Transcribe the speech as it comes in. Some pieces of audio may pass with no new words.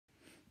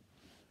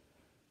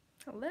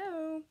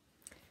Hello!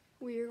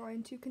 We are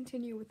going to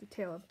continue with the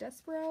tale of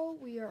Despereaux.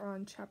 We are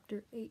on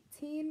chapter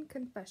 18,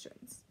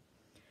 Confessions.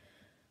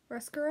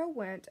 Despereaux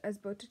went, as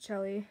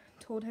Botticelli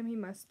told him he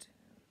must,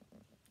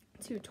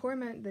 to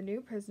torment the new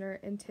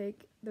prisoner and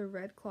take the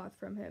red cloth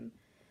from him.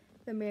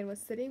 The man was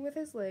sitting with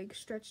his legs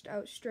stretched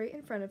out straight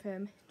in front of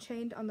him,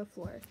 chained on the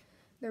floor.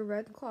 The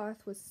red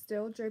cloth was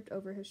still draped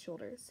over his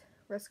shoulders.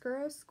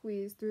 Despereaux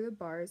squeezed through the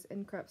bars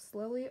and crept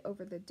slowly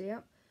over the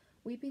damp,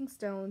 weeping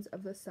stones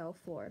of the cell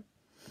floor.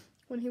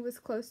 When he was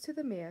close to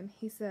the man,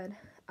 he said,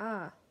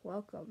 "Ah,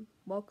 welcome,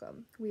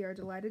 welcome. We are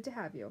delighted to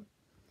have you."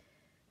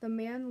 The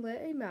man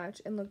lit a match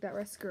and looked at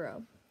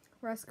Despereaux.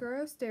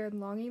 Despereaux stared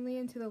longingly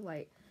into the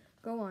light.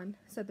 "Go on,"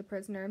 said the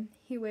prisoner.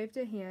 He waved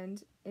a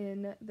hand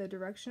in the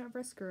direction of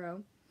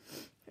Despereaux,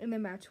 and the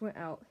match went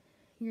out.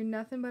 "You're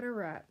nothing but a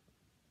rat."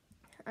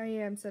 "I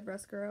am," said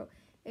Despereaux.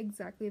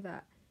 "Exactly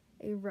that.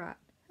 A rat.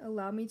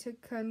 Allow me to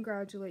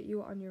congratulate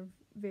you on your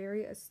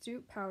very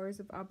astute powers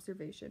of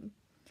observation."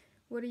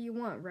 "What do you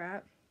want,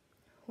 rat?"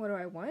 "What do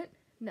I want?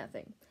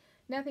 Nothing.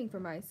 Nothing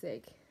for my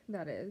sake,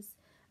 that is.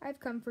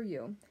 I've come for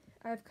you.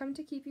 I've come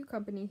to keep you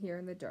company here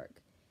in the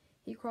dark."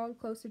 He crawled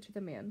closer to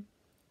the man.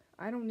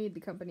 "I don't need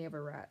the company of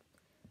a rat."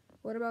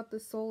 "What about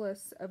the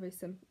solace of a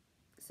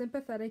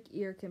sympathetic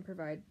ear can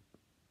provide?"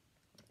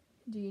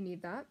 "Do you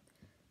need that?"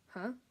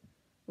 "Huh?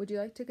 Would you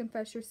like to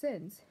confess your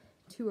sins?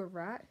 To a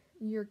rat?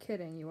 You're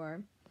kidding, you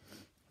are."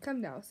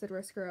 "Come now," said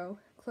Despereaux.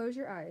 "Close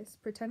your eyes.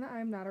 Pretend that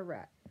I am not a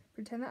rat.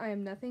 Pretend that I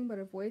am nothing but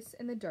a voice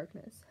in the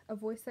darkness, a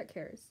voice that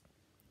cares."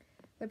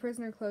 The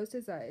prisoner closed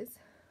his eyes.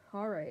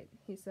 "All right,"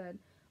 he said.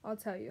 "I'll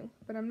tell you.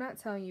 But I'm not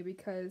telling you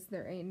because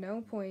there ain't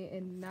no point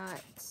in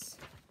not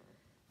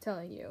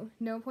telling you.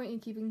 No point in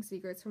keeping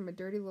secrets from a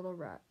dirty little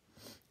rat.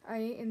 I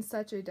ain't in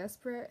such a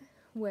desperate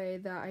way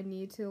that I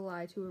need to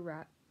lie to a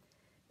rat."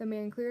 The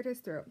man cleared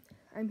his throat.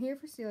 "I'm here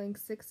for stealing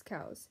 6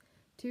 cows,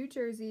 2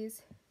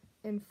 jerseys,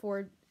 and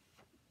 4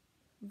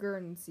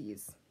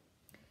 Guernseys.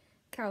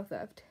 Cow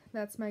theft.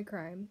 That's my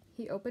crime."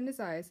 He opened his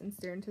eyes and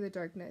stared into the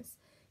darkness.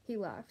 He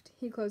laughed.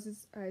 He closed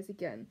his eyes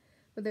again.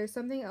 "But there's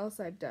something else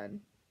I've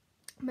done.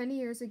 Many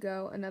years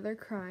ago, another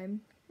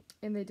crime,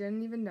 and they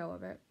didn't even know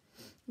of it."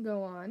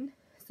 "Go on,"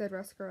 said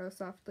Despereaux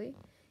softly.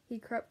 He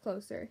crept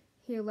closer.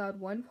 He allowed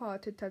one paw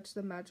to touch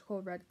the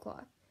magical red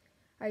cloth.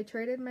 "I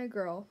traded my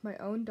girl, my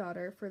own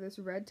daughter, for this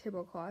red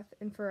tablecloth,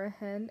 and for a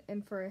hen,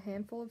 and for a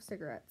handful of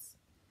cigarettes."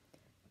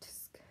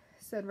 "Tsk,"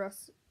 said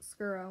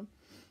Despereaux.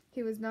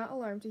 He was not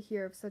alarmed to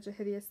hear of such a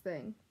hideous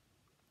thing.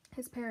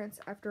 His parents,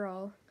 after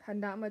all, had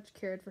not much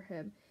cared for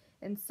him,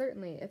 and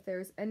certainly, if there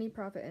was any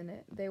profit in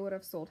it, they would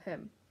have sold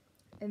him.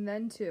 And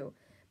then, too,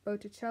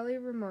 Botticelli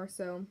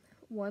Rimorso,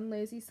 one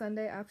lazy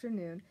Sunday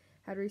afternoon,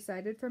 had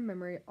recited from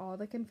memory all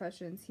the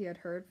confessions he had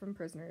heard from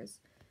prisoners.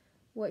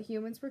 What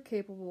humans were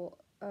capable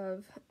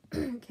of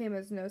came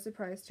as no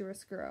surprise to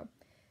Despereaux.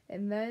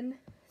 "And then,"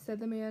 said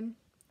the man.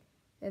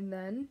 "And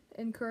then,"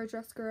 encouraged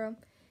Despereaux.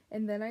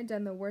 "And then I'd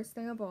done the worst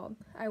thing of all.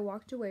 I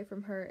walked away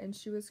from her, and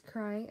she was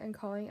crying and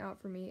calling out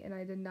for me, and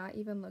I did not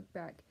even look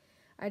back.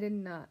 I did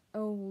not.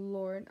 Oh,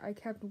 Lord, I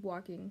kept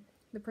walking."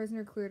 The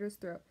prisoner cleared his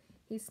throat.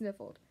 He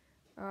sniffled.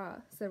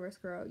 "Ah," said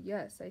Despereaux.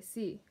 "Yes, I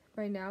see."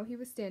 By now he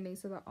was standing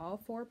so that all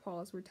 4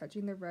 paws were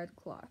touching the red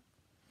cloth.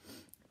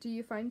 "Do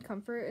you find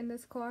comfort in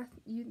this cloth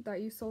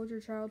that you sold your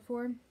child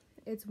for?"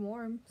 "It's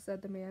warm,"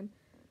 said the man.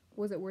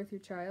 "Was it worth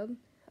your child?"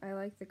 "I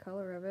like the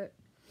color of it."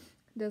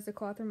 "Does the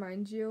cloth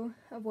remind you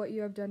of what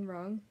you have done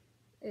wrong?"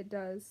 "It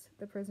does,"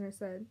 the prisoner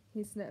said.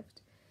 He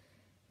sniffed.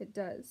 "It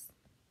does."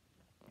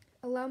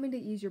 "Allow me to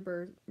ease your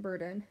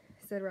burden,"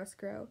 said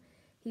Despereaux.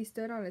 He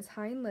stood on his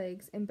hind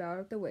legs and bowed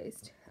at the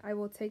waist. "I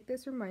will take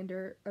this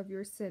reminder of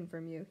your sin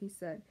from you," he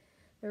said.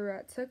 The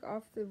rat took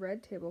off the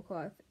red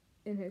tablecloth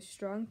in his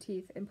strong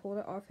teeth and pulled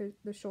it off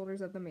the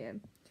shoulders of the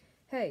man.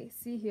 "Hey,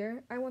 see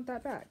here, I want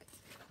that back."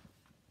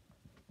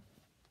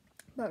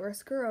 But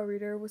Despereaux,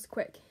 reader, was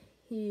quick.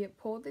 He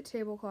pulled the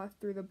tablecloth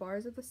through the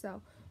bars of the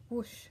cell,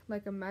 whoosh,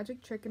 like a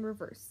magic trick in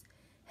reverse.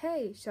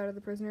 "Hey," shouted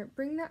the prisoner,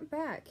 "bring that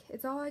back.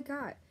 It's all I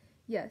got."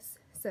 "Yes,"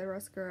 said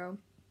Despereaux,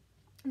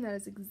 "and that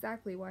is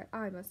exactly why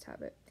I must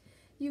have it."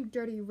 "You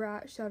dirty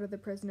rat," shouted the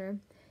prisoner.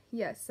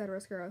 "Yes," said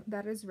Despereaux,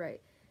 "that is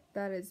right.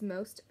 That is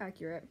most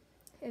accurate."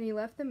 And he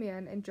left the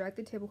man and dragged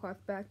the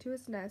tablecloth back to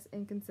his nest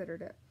and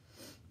considered it.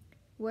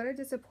 What a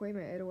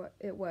disappointment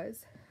it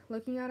was.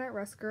 Looking at it,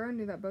 Despereaux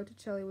knew that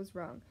Botticelli was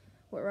wrong.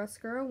 What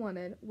Despereaux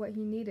wanted, what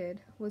he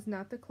needed, was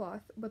not the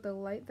cloth, but the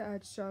light that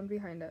had shone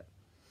behind it.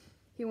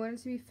 He wanted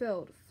to be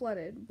filled,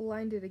 flooded,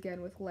 blinded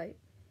again with light.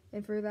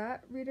 And for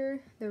that,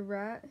 reader, the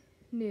rat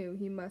knew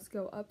he must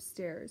go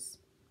upstairs.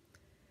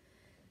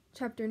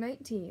 Chapter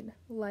 19.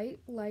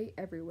 Light, light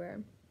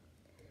everywhere.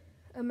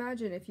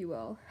 Imagine, if you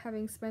will,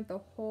 having spent the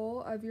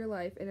whole of your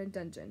life in a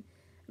dungeon.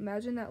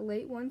 Imagine that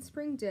late one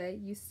spring day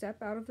you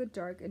step out of the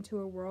dark into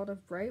a world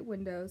of bright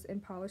windows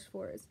and polished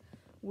floors,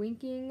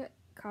 winking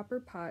copper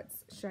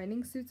pots,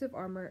 shining suits of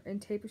armor,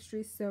 and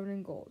tapestries sewn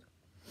in gold.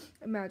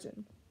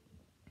 Imagine.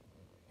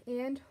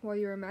 And while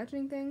you're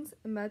imagining things,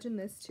 imagine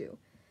this too.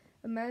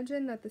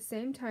 Imagine that the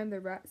same time the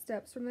rat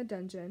steps from the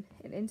dungeon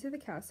and into the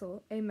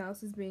castle, a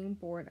mouse is being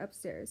born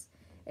upstairs.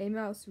 A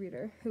mouse,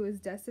 reader, who is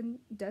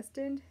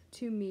destined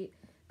to meet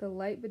the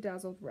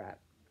light-bedazzled rat.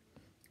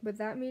 But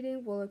that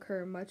meeting will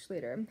occur much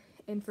later,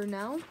 and for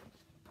now,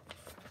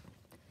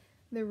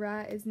 the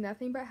rat is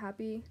nothing but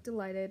happy,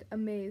 delighted,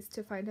 amazed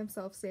to find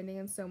himself standing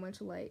in so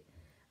much light.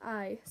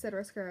 "I," said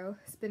Roscaro,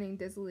 spinning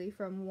dizzily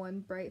from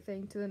one bright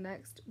thing to the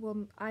next,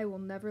 I will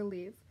never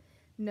leave.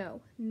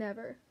 No,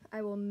 never.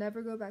 I will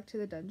never go back to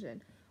the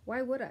dungeon.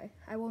 Why would I?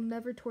 I will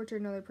never torture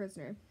another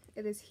prisoner.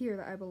 It is here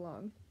that I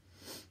belong."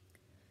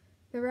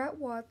 The rat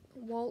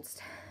waltzed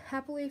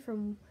happily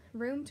from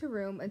room to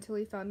room until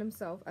he found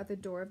himself at the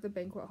door of the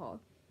banquet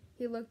hall.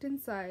 He looked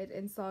inside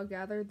and saw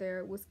gathered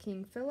there was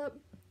King Philip,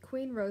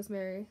 Queen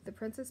Rosemary, the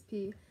Princess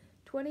P,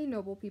 20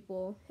 noble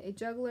people, a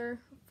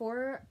juggler,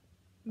 4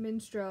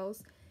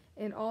 minstrels,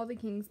 and all the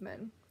king's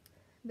men.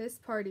 This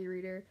party,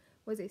 reader,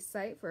 was a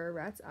sight for a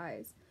rat's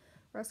eyes.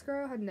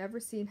 Roscaro had never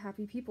seen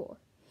happy people.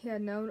 He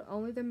had known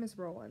only the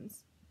miserable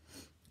ones.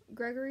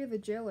 Gregory the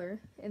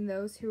jailer and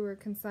those who were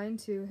consigned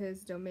to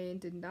his domain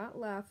did not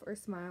laugh or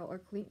smile or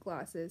clink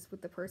glasses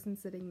with the person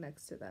sitting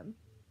next to them.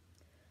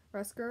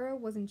 Roscaro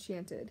was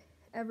enchanted.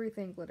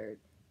 Everything glittered.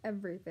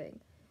 Everything.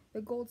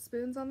 The gold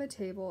spoons on the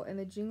table and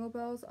the jingle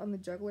bells on the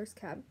juggler's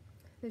cap,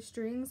 the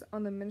strings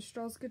on the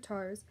minstrels'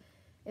 guitars,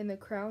 and the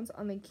crowns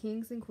on the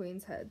king's and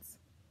queen's heads.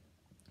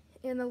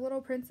 And the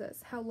little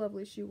princess, how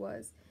lovely she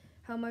was,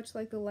 how much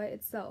like the light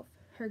itself.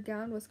 Her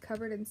gown was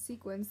covered in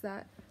sequins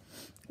that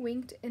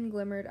winked and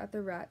glimmered at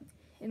the rat,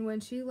 and when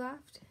she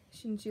laughed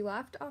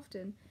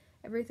often,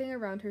 everything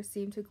around her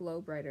seemed to glow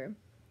brighter.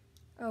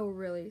 "Oh,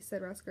 really,"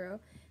 said Roscaro,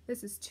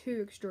 "this is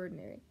too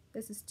extraordinary.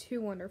 This is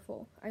too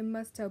wonderful. I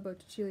must tell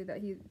Botticelli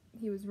that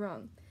he was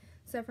wrong.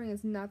 Suffering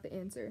is not the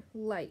answer.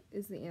 Light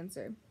is the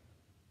answer."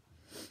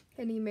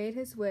 And he made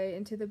his way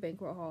into the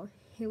banquet hall.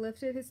 He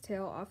lifted his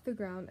tail off the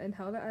ground and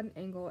held it at an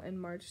angle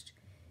and marched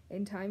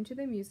in time to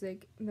the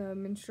music the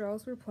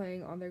minstrels were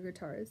playing on their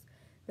guitars.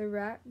 The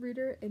rat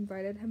reader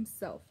invited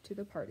himself to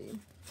the party.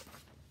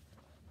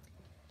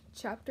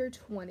 Chapter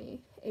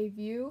 20. A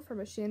View from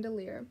a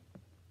Chandelier.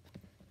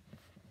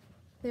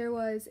 There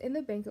was, in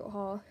the banquet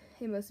hall,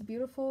 a most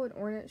beautiful and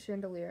ornate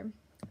chandelier.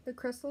 The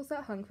crystals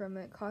that hung from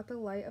it caught the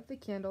light of the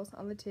candles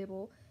on the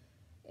table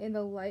and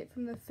the light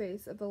from the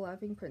face of the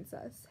laughing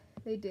princess.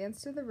 They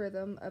danced to the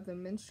rhythm of the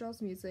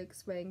minstrel's music,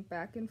 swaying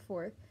back and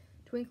forth,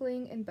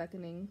 twinkling and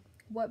beckoning.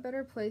 What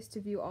better place to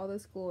view all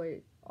this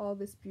glory, all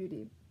this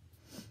beauty?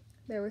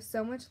 There was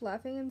so much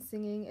laughing and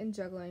singing and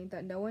juggling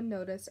that no one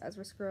noticed as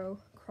Roscaro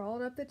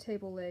crawled up the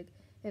table leg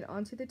and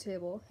onto the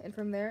table, and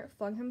from there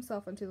flung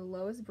himself onto the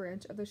lowest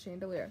branch of the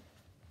chandelier.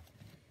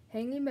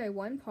 Hanging by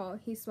one paw,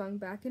 he swung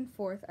back and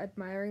forth,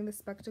 admiring the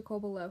spectacle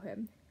below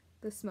him,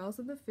 the smells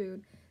of the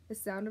food, the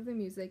sound of the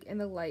music,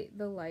 and the light,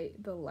 the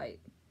light, the light.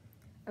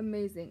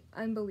 Amazing,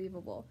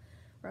 unbelievable.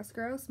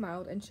 Roscaro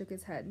smiled and shook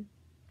his head.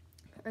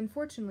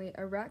 Unfortunately,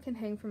 a rat can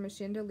hang from a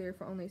chandelier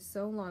for only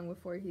so long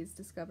before he is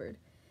discovered.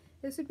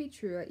 This would be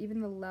true at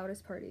even the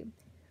loudest party.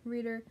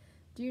 Reader,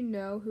 do you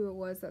know who it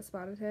was that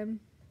spotted him?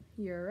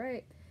 You're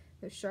right,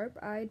 the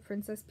sharp-eyed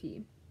Princess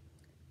P.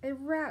 "A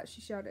rat!"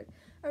 she shouted.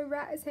 "A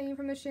rat is hanging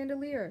from the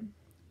chandelier!"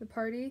 The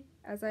party,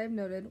 as I have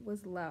noted,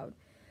 was loud.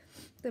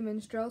 The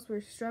minstrels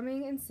were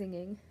strumming and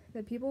singing.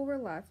 The people were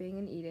laughing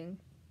and eating.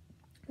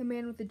 The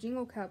man with the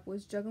jingle cap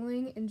was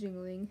juggling and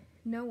jingling.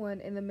 No one,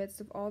 in the midst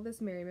of all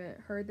this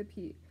merriment, heard the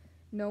P.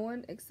 No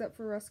one except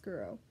for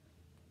Roscaro.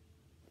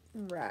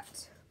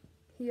 Rat.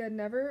 He had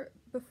never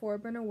before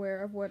been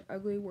aware of what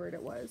ugly word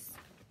it was.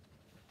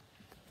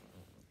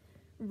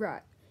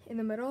 Rat. In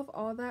the middle of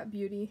all that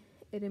beauty,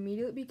 it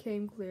immediately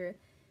became clear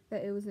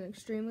that it was an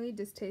extremely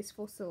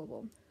distasteful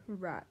syllable.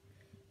 Rat.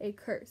 A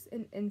curse,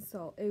 an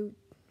insult, a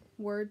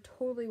word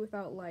totally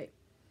without light.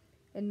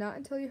 And not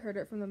until he heard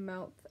it from the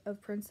mouth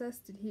of Princess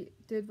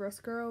did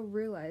Roscaro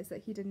realize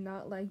that he did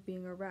not like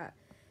being a rat,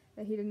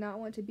 that he did not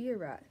want to be a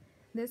rat.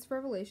 This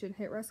revelation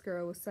hit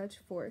Roscaro with such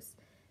force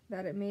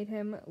that it made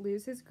him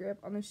lose his grip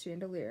on the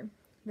chandelier.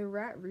 The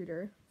rat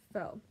reader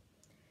fell.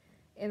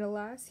 And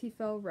alas, he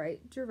fell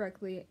right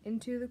directly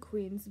into the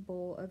queen's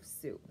bowl of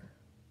soup.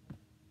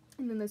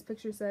 And then this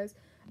picture says,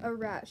 "A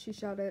rat," she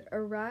shouted.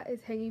 "A rat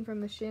is hanging from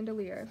the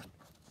chandelier."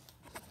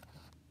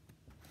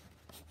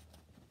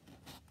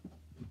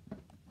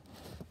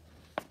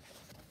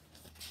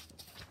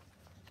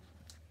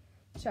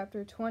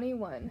 Chapter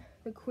 21.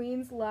 The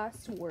Queen's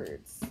Last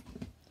Words.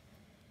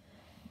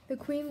 The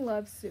Queen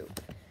loved soup.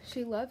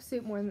 She loved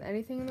soup more than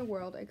anything in the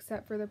world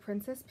except for the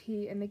Princess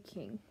P and the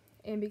King.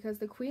 And because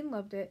the Queen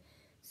loved it,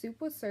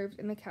 soup was served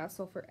in the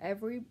castle for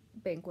every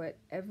banquet,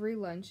 every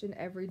lunch, and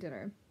every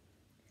dinner.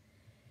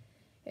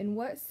 And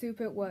what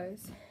soup it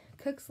was!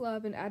 Cook's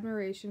love and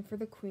admiration for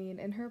the Queen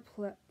and her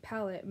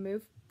palate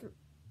moved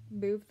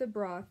the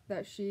broth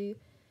that she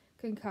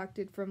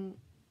concocted from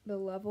the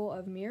level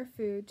of mere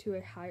food to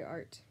a high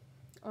art.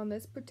 On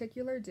this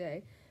particular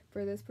day,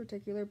 for this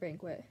particular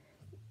banquet,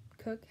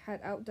 Cook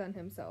had outdone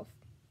himself.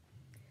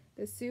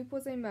 The soup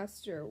was a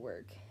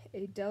masterwork,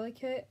 a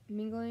delicate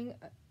mingling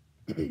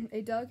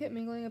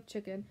of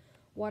chicken,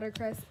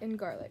 watercress, and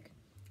garlic.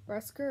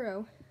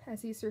 Roscoe,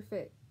 as he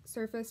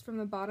surfaced from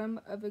the bottom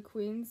of the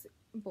queen's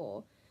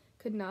bowl,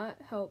 could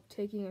not help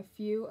taking a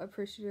few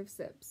appreciative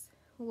sips.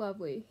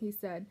 "Lovely," he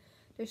said,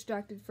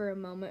 distracted for a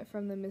moment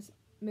from the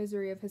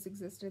misery of his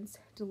existence.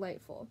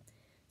 "Delightful."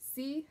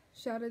 "See!"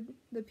 shouted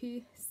the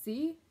pea.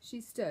 "See!"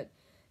 She stood.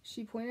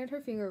 She pointed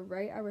her finger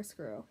right at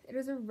Roscoe. "It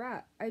is a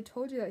rat! I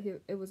told you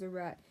that it was a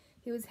rat.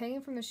 He was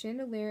hanging from the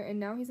chandelier, and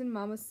now he's in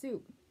Mama's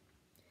soup."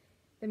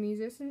 The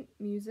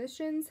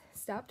musicians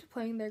stopped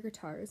playing their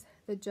guitars.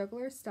 The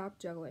jugglers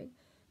stopped juggling.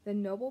 The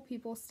noble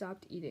people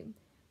stopped eating.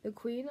 The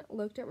queen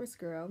looked at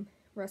Roscoe.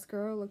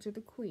 Roscoe looked at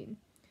the queen.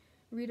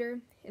 Reader,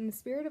 in the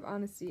spirit of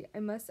honesty, I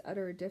must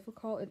utter a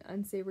difficult and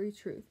unsavory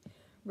truth.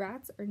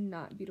 Rats are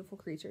not beautiful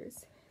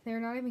creatures. They are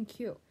not even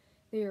cute.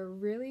 They are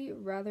really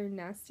rather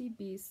nasty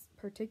beasts,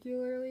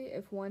 particularly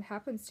if one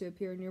happens to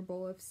appear in your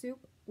bowl of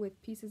soup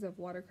with pieces of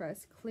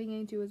watercress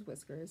clinging to his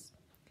whiskers.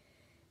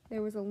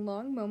 There was a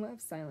long moment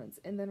of silence,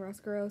 and then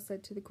Roscoe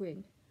said to the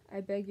queen,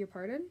 "I beg your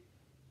pardon?"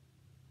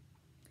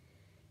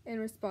 In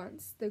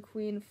response, the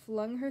queen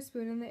flung her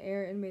spoon in the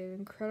air and made an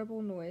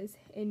incredible noise,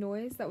 a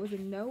noise that was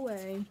in no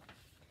way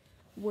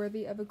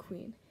worthy of a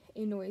queen,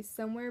 a noise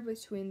somewhere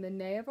between the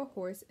neigh of a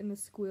horse and the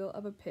squeal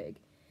of a pig,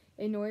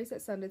 a noise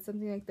that sounded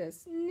something like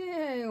this,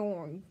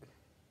 "Neong."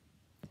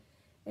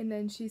 And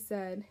then she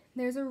said,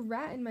 "There's a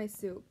rat in my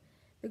soup."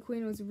 The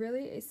queen was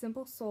really a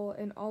simple soul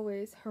and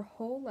always, her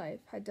whole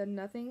life, had done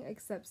nothing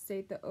except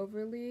state the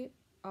overly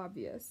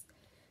obvious.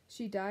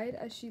 She died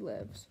as she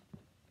lived.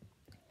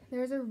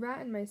 "There's a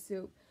rat in my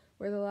soup,"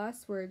 were the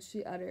last words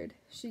she uttered.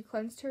 She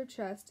clenched her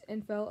chest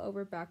and fell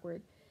over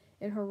backward,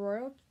 and her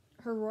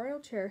royal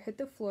chair hit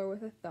the floor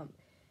with a thump,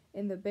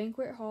 and the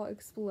banquet hall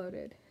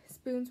exploded.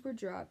 Spoons were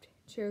dropped,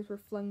 chairs were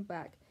flung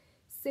back.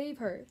 "Save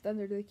her!"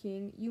 thundered the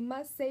king. "You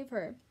must save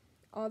her!"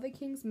 All the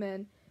king's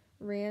men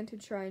ran to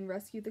try and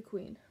rescue the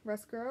queen.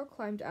 Roscoe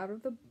climbed out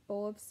of the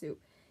bowl of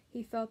soup.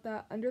 He felt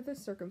that, under the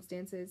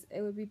circumstances,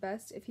 it would be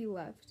best if he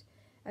left.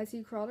 As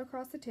he crawled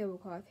across the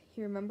tablecloth,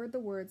 he remembered the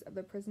words of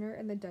the prisoner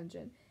in the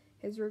dungeon,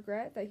 his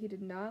regret that he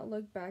did not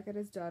look back at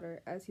his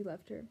daughter as he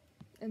left her.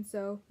 And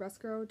so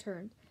Roscoe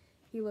turned.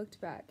 He looked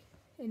back,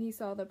 and he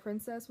saw the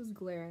princess was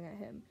glaring at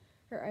him,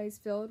 her eyes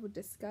filled with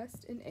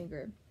disgust and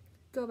anger.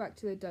 "Go back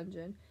to the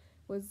dungeon,"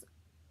 was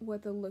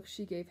what the look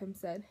she gave him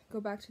said.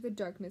 "Go back to the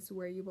darkness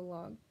where you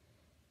belong."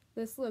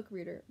 This look,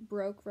 reader,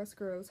 broke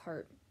Roscoe's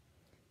heart.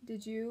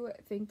 Did you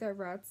think that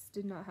rats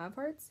did not have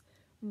hearts?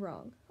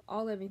 Wrong.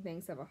 All living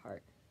things have a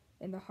heart,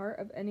 and the heart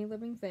of any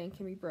living thing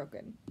can be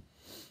broken.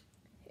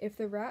 If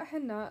the rat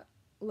had not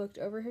looked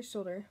over his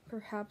shoulder,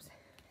 perhaps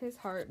his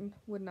heart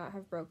would not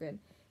have broken,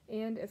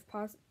 and it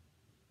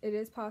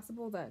is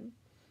possible then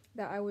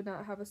that I would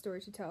not have a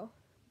story to tell.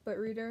 But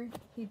reader,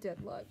 he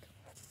did look.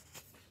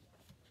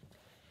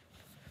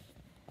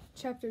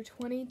 Chapter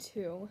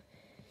 22.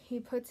 He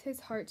puts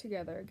his heart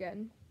together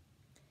again.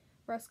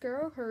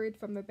 Roscoe hurried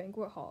from the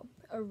banquet hall.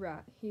 "A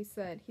rat," he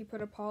said. He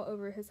put a paw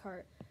over his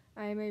heart.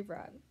 "I am a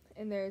rat,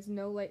 and there is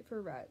no light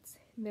for rats.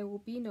 There will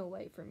be no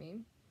light for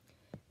me."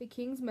 The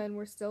king's men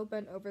were still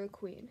bent over the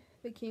queen.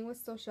 The king was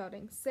still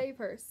shouting, "Save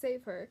her!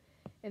 Save her!"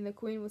 And the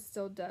queen was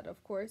still dead,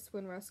 of course,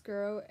 when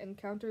Roscoe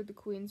encountered the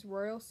queen's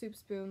royal soup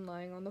spoon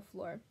lying on the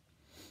floor.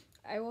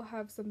 "I will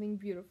have something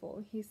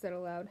beautiful," he said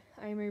aloud.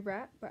 "I am a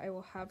rat, but I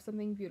will have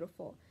something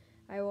beautiful.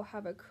 I will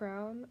have a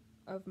crown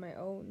of my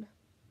own."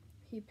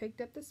 He picked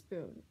up the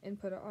spoon and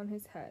put it on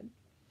his head.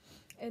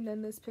 And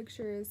then this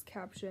picture is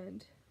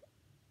captioned,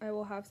 "I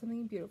will have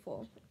something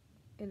beautiful,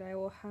 and I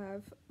will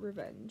have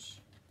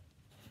revenge."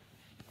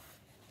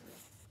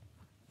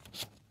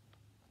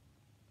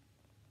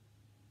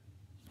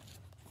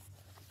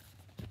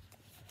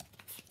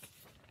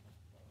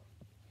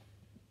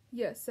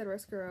 "Yes," said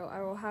Roscoe,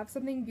 "I will have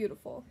something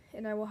beautiful,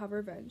 and I will have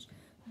revenge.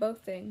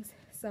 Both things,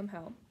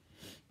 somehow.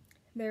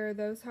 There are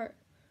those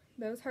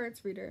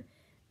hearts, reader,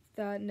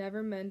 that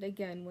never mend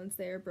again once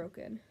they are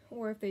broken.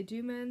 Or if they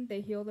do mend,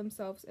 they heal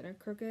themselves in a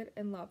crooked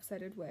and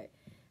lopsided way,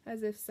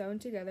 as if sewn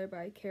together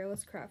by a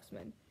careless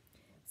craftsman.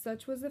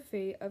 Such was the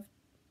fate of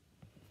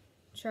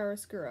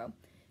Chiaroscuro.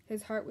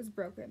 His heart was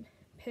broken.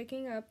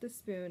 Picking up the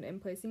spoon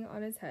and placing it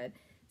on his head,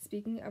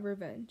 speaking of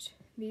revenge,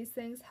 these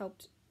things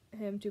helped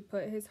him to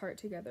put his heart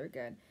together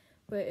again,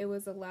 but it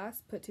was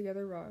alas put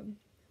together wrong.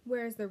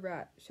 "Where is the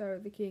rat?"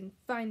 shouted the king.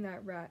 "Find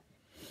that rat."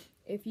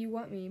 "If you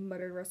want me,"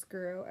 muttered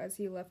Roscoe as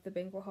he left the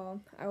banquet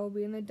hall, "I will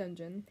be in the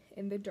dungeon,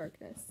 in the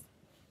darkness."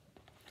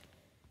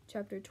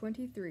 Chapter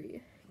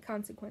 23.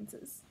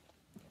 Consequences.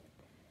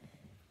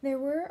 There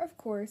were, of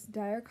course,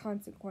 dire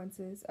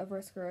consequences of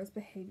Roscoe's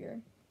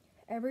behavior.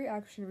 Every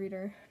action,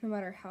 reader, no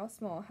matter how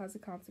small, has a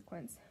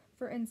consequence.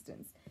 For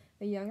instance,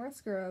 the young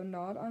Roscoe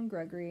gnawed on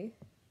Gregory,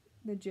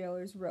 the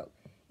jailer's rope,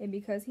 and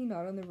because he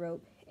gnawed on the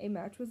rope, a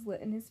match was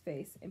lit in his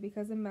face, and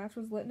because a match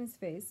was lit in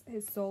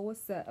his soul was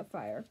set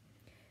afire.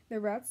 The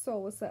rat's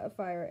soul was set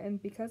afire,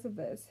 and because of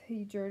this,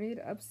 he journeyed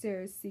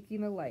upstairs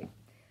seeking the light.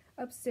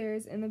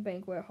 Upstairs in the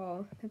banquet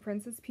hall, the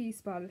Princess P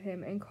spotted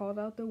him and called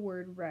out the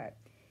word rat.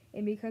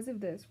 And because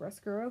of this,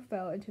 Roscuro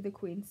fell into the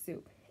queen's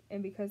soup.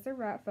 And because the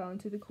rat fell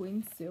into the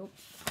queen's soup,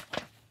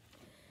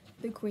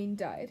 the queen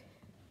died.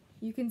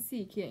 You can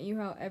see, can't you,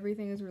 how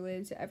everything is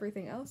related to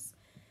everything else?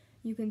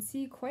 You can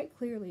see quite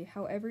clearly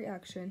how every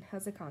action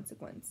has a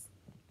consequence.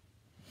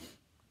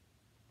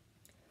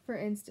 For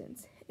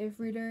instance, if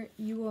reader,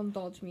 you will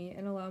indulge me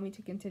and allow me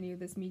to continue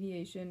this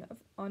mediation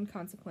on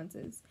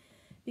consequences.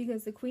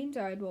 Because the queen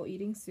died while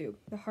eating soup,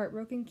 the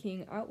heartbroken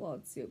king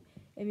outlawed soup,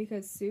 and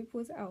because soup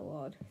was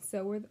outlawed,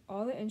 so were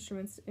all the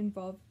instruments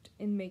involved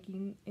in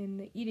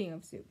the eating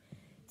of soup,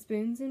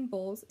 spoons and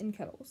bowls and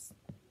kettles.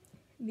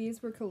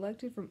 These were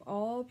collected from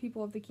all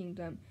people of the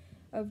kingdom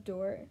of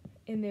Dor,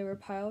 and they were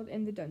piled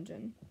in the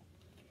dungeon.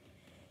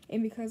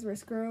 And because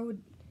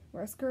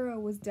Roscuro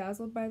was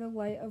dazzled by the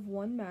light of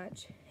one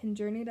match, and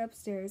journeyed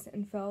upstairs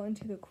and fell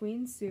into the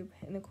queen's soup,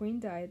 and the queen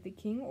died, the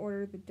king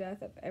ordered the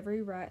death of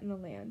every rat in the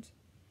land.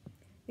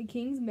 The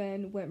king's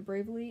men went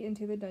bravely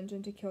into the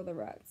dungeon to kill the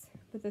rats.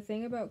 But the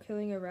thing about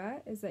killing a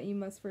rat is that you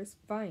must first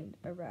find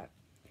a rat.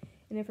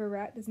 And if a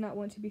rat does not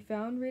want to be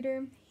found,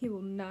 reader, he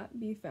will not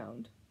be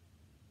found.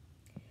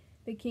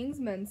 The king's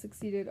men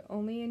succeeded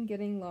only in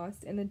getting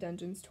lost in the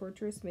dungeon's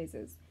tortuous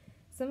mazes.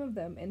 Some of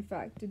them, in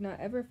fact, did not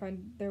ever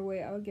find their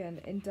way out again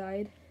and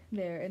died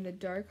there in the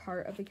dark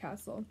heart of the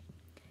castle.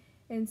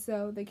 And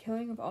so the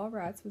killing of all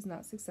rats was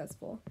not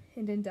successful,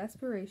 and in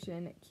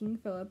desperation, King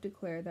Philip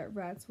declared that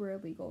rats were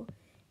illegal.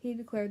 He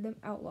declared them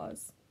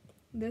outlaws.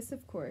 This,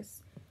 of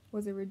course,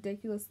 was a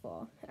ridiculous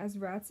law, as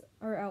rats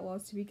are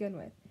outlaws to begin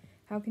with.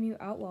 How can you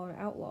outlaw an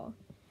outlaw?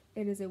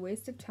 It is a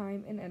waste of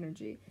time and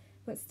energy.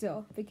 But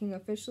still, the king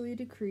officially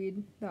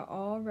decreed that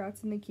all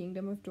rats in the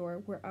kingdom of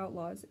Dor were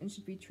outlaws and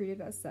should be treated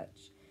as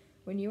such.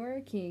 When you are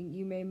a king,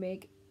 you may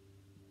make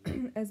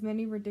as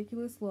many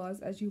ridiculous laws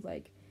as you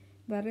like.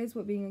 That is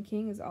what being a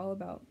king is all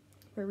about.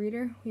 But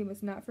reader, we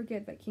must not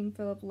forget that King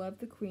Philip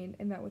loved the queen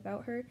and that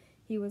without her,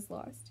 he was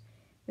lost.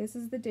 This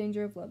is the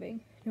danger of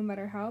loving. No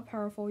matter how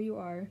powerful you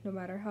are, no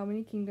matter how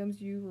many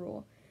kingdoms you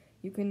rule,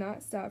 you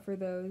cannot stop for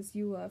those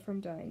you love from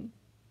dying.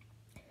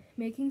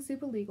 Making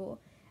soup illegal,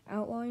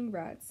 outlawing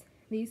rats,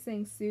 these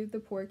things soothed the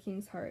poor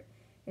king's heart,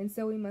 and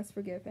so we must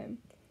forgive him.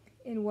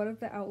 And what of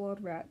the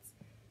outlawed rats?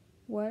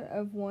 What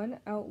of one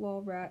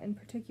outlaw rat in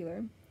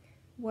particular?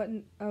 What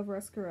of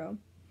Roscuro?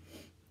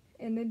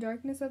 In the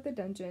darkness of the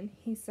dungeon,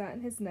 he sat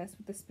in his nest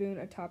with a spoon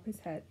atop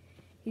his head.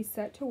 He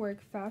set to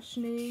work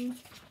fashioning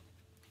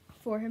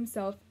for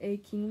himself a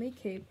kingly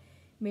cape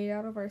made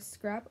out of our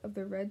scrap of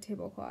the red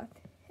tablecloth.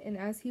 And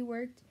as he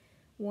worked,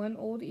 one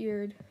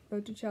old-eared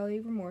Botticelli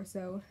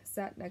Rimorso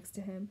sat next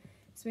to him,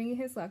 swinging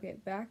his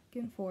locket back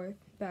and forth,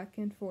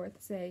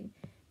 saying,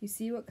 "You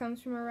see what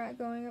comes from a rat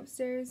going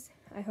upstairs?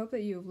 I hope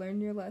that you have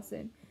learned your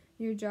lesson.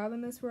 Your job in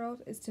this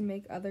world is to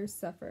make others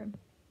suffer."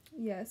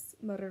 "Yes,"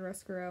 muttered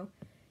Roscuro.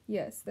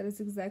 "Yes, that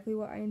is exactly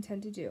what I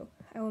intend to do.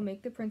 I will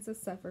make the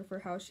princess suffer for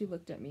how she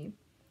looked at me."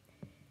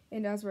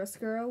 And as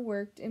Roscuro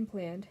worked and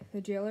planned, the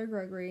jailer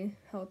Gregory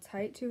held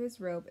tight to his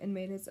rope and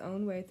made his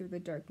own way through the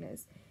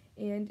darkness.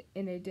 And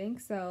in a dank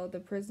cell, the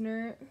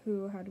prisoner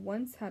who had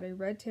once had a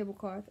red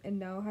tablecloth and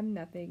now had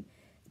nothing,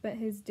 spent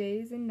his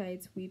days and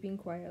nights weeping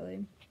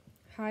quietly.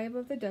 High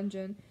above the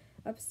dungeon,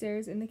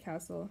 upstairs in the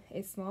castle,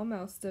 a small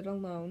mouse stood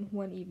alone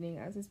one evening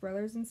as his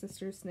brothers and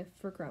sisters sniffed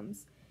for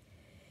crumbs.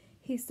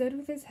 He stood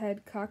with his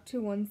head cocked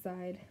to one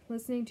side,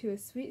 listening to a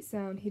sweet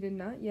sound he did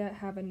not yet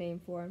have a name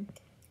for.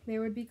 There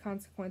would be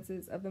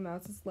consequences of the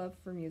mouse's love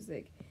for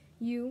music.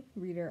 You,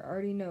 reader,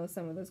 already know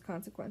some of those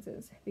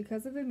consequences.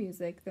 Because of the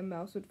music, the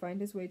mouse would find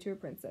his way to a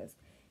princess.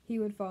 He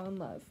would fall in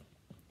love.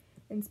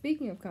 And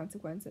speaking of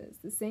consequences,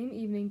 the same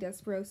evening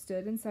Despereaux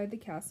stood inside the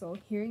castle,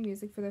 hearing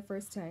music for the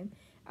first time.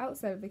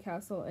 Outside of the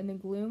castle, in the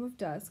gloom of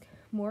dusk,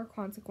 more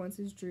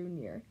consequences drew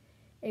near.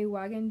 A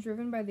wagon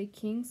driven by the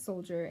king's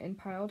soldier and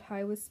piled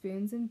high with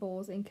spoons and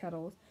bowls and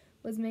kettles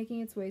was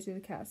making its way to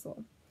the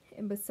castle.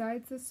 And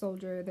besides the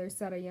soldier, there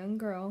sat a young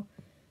girl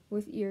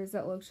with ears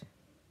that looked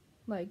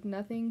like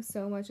nothing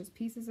so much as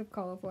pieces of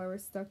cauliflower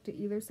stuck to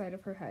either side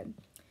of her head.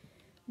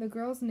 The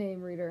girl's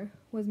name, reader,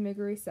 was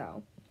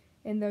Miggery-Sow,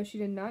 and though she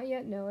did not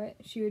yet know it,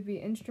 she would be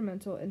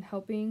instrumental in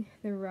helping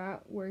the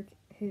rat work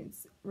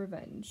his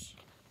revenge.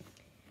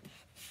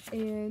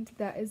 And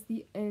that is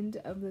the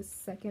end of the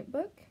second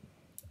book,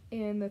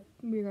 and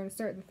we're going to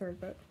start the third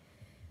book.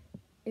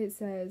 It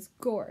says,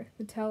 Gore,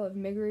 the Tale of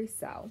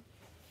Miggery-Sow.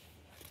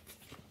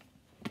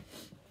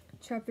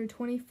 Chapter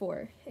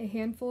 24, A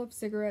Handful of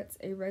Cigarettes,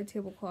 a Red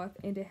Tablecloth,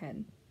 and a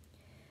Hen.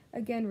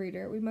 Again,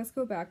 reader, we must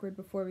go backward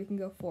before we can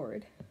go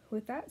forward.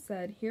 With that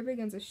said, here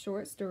begins a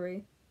short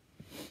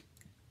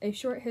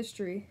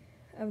history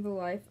of the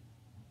life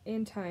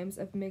and times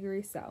of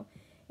Miggery-Sow,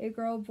 a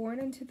girl born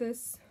into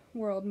this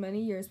world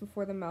many years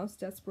before the mouse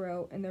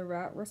Despereaux and the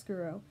rat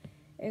Roscuro,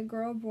 a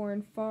girl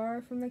born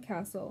far from the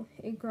castle,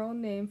 a girl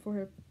named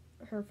for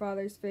her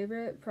father's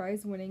favorite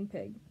prize-winning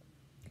pig.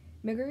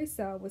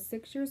 Miggery-Sow was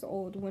 6 years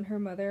old when her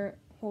mother,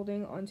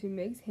 holding onto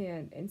Meg's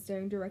hand and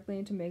staring directly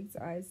into Meg's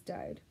eyes,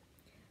 died.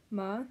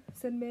 Ma,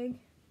 said Mig.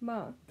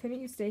 Ma,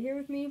 couldn't you stay here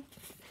with me?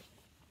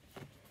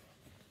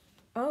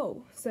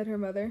 Oh, said her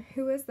mother.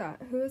 Who is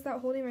that? Who is that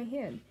holding my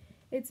hand?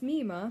 It's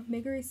me, Ma,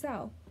 Miggery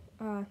Sal.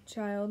 Ah,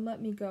 child,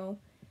 let me go.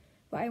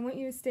 But I want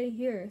you to stay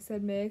here,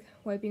 said Mig,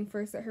 wiping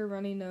first at her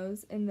runny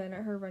nose and then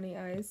at her runny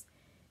eyes.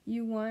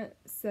 You want,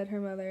 said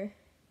her mother.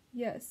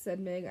 Yes, said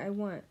Mig, I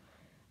want.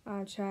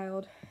 Ah,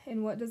 child,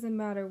 and what does it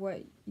matter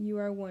what you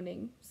are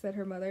wanting, said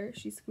her mother.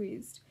 She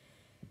squeezed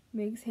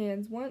Mig's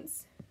hands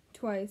once,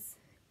 twice,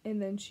 and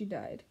then she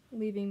died,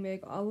 leaving Mig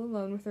all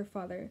alone with her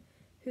father,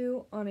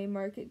 who, on a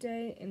market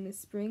day in the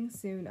spring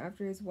soon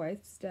after his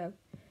wife's death,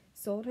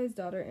 sold his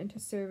daughter into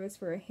service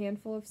for a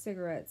handful of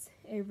cigarettes,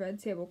 a red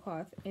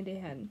tablecloth, and a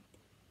hen.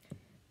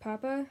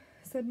 Papa,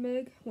 said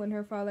Mig, when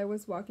her father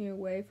was walking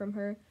away from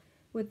her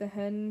with the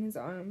hen in his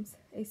arms,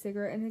 a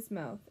cigarette in his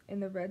mouth,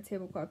 and the red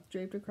tablecloth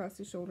draped across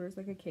his shoulders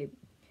like a cape.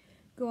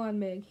 Go on,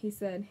 Mig, he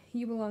said.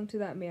 You belong to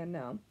that man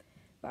now.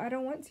 But I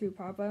don't want to,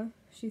 Papa,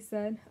 she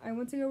said. I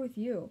want to go with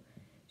you.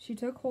 She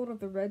took hold of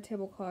the red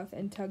tablecloth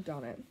and tugged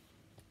on it.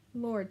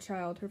 Lord,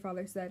 child, her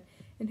father said,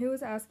 and who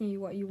is asking you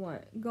what you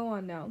want? Go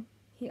on now.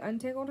 He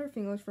untangled her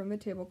fingers from the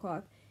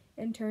tablecloth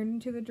and turned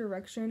into the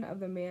direction of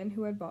the man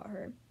who had bought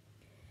her.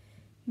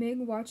 Mig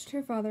watched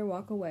her father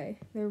walk away,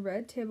 the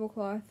red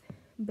tablecloth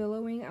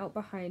billowing out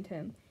behind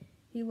him.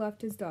 He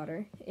left his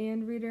daughter,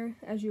 and, reader,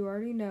 as you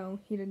already know,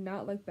 he did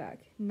not look back,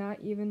 not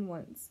even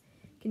once.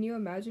 Can you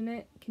imagine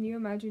it? Can you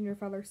imagine your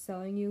father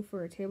selling you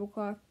for a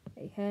tablecloth,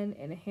 a hen,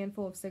 and a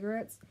handful of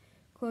cigarettes?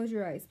 Close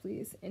your eyes,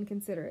 please, and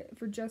consider it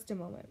for just a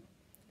moment.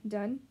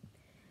 Done?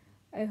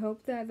 I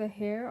hope that the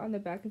hair on the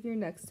back of your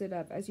neck stood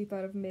up as you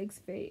thought of Mig's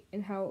fate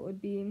and how it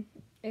would be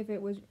if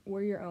it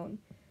were your own.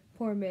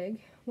 Poor Mig,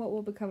 what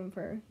will become of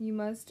her? You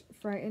must,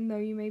 frightened though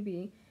you may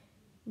be,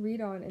 read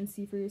on and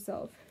see for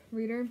yourself.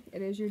 Reader,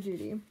 it is your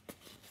duty.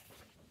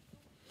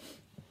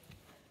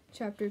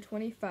 Chapter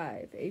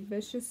 25, A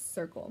Vicious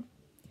Circle.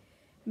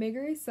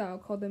 Miggery Sal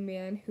called the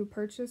man who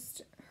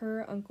purchased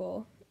her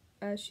uncle,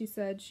 as she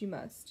said she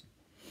must.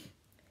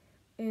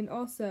 And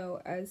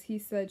also, as he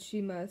said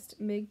she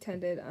must, Mig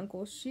tended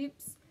Uncle's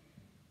sheeps,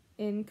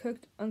 and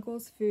cooked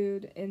Uncle's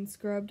food, and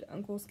scrubbed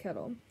Uncle's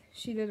kettle.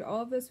 She did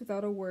all of this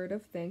without a word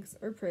of thanks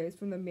or praise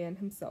from the man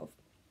himself.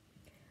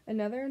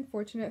 Another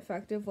unfortunate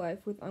fact of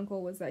life with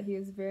Uncle was that he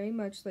was very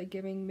much like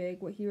giving Mig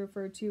what he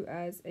referred to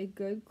as a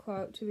good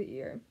clout to the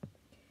ear.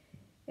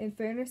 In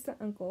fairness to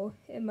Uncle,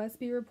 it must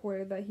be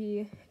reported that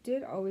he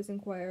did always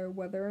inquire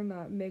whether or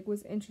not Mig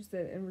was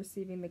interested in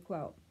receiving the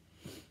clout.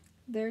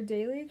 Their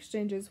daily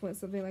exchanges went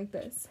something like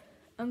this.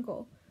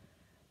 Uncle,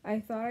 I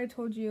thought I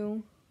told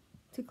you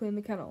to clean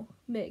the kennel.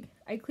 Mig,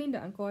 I cleaned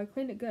it, Uncle. I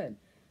cleaned it good.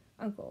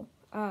 Uncle,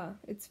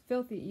 it's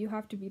filthy. You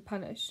have to be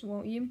punished,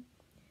 won't you?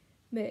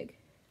 Mig,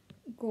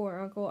 Gore,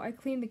 Uncle. I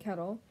cleaned the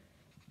kettle.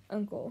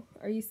 Uncle,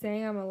 are you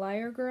saying I'm a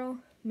liar, girl?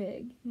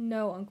 Mig,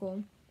 no,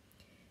 Uncle.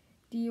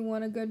 Do you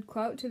want a good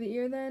clout to the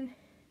ear, then?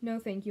 No,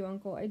 thank you,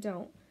 Uncle, I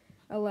don't.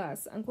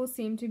 Alas, Uncle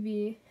seemed to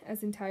be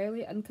as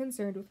entirely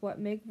unconcerned with what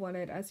Mig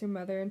wanted as her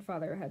mother and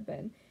father had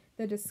been.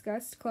 The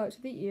discussed clout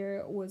to the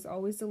ear was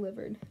always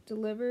delivered.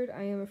 Delivered,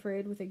 I am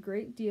afraid, with a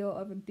great deal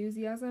of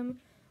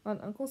enthusiasm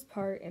on Uncle's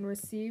part, and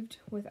received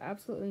with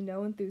absolutely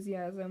no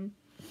enthusiasm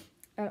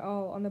at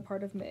all on the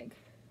part of Mig.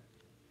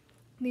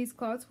 These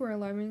clouts were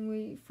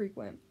alarmingly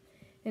frequent,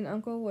 and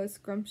Uncle was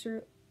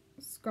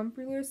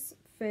scrupulous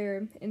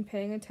fair in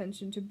paying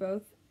attention to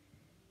both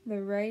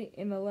the right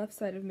and the left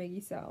side of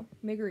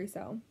Miggery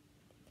Sal.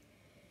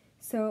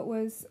 So it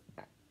was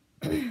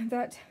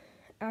that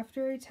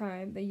after a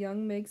time the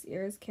young Mig's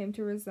ears came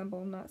to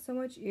resemble not so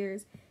much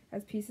ears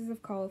as pieces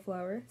of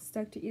cauliflower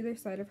stuck to either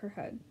side of her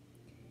head,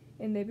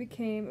 and they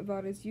became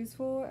about as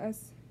useful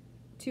as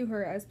to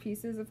her as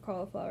pieces of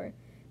cauliflower.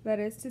 That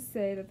is to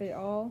say that they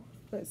all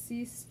but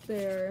ceased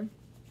their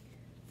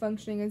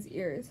functioning as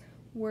ears.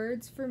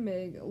 Words for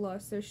Mig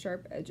lost their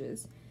sharp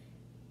edges,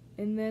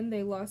 and then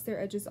they lost their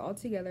edges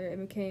altogether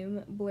and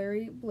became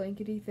blurry,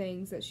 blankety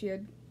things that she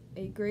had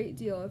a great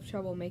deal of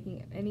trouble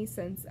making any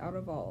sense out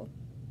of all.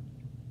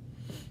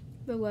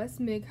 The less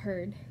Mig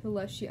heard, the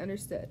less she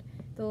understood.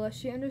 The less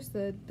she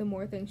understood, the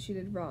more things she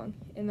did wrong,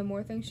 and the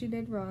more things she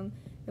did wrong,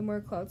 the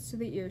more clouts to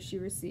the ear she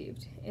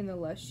received, and the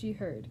less she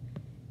heard.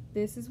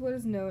 This is what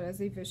is known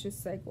as a vicious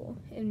cycle,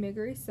 and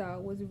Miggery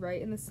Sal was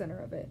right in the center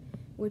of it,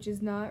 which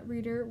is not,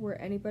 reader,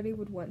 where anybody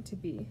would want to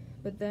be.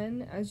 But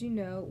then, as you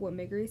know, what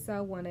Miggery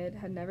Sal wanted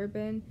had never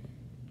been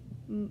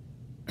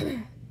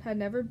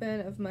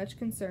of much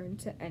concern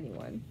to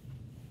anyone.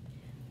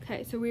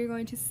 Okay, so we're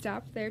going to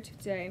stop there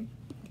today,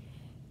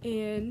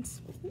 and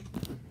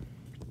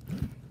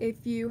if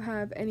you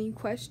have any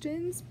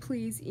questions,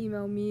 please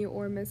email me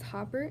or Ms.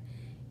 Hopper,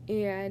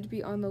 and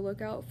be on the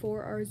lookout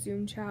for our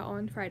Zoom chat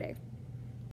on Friday.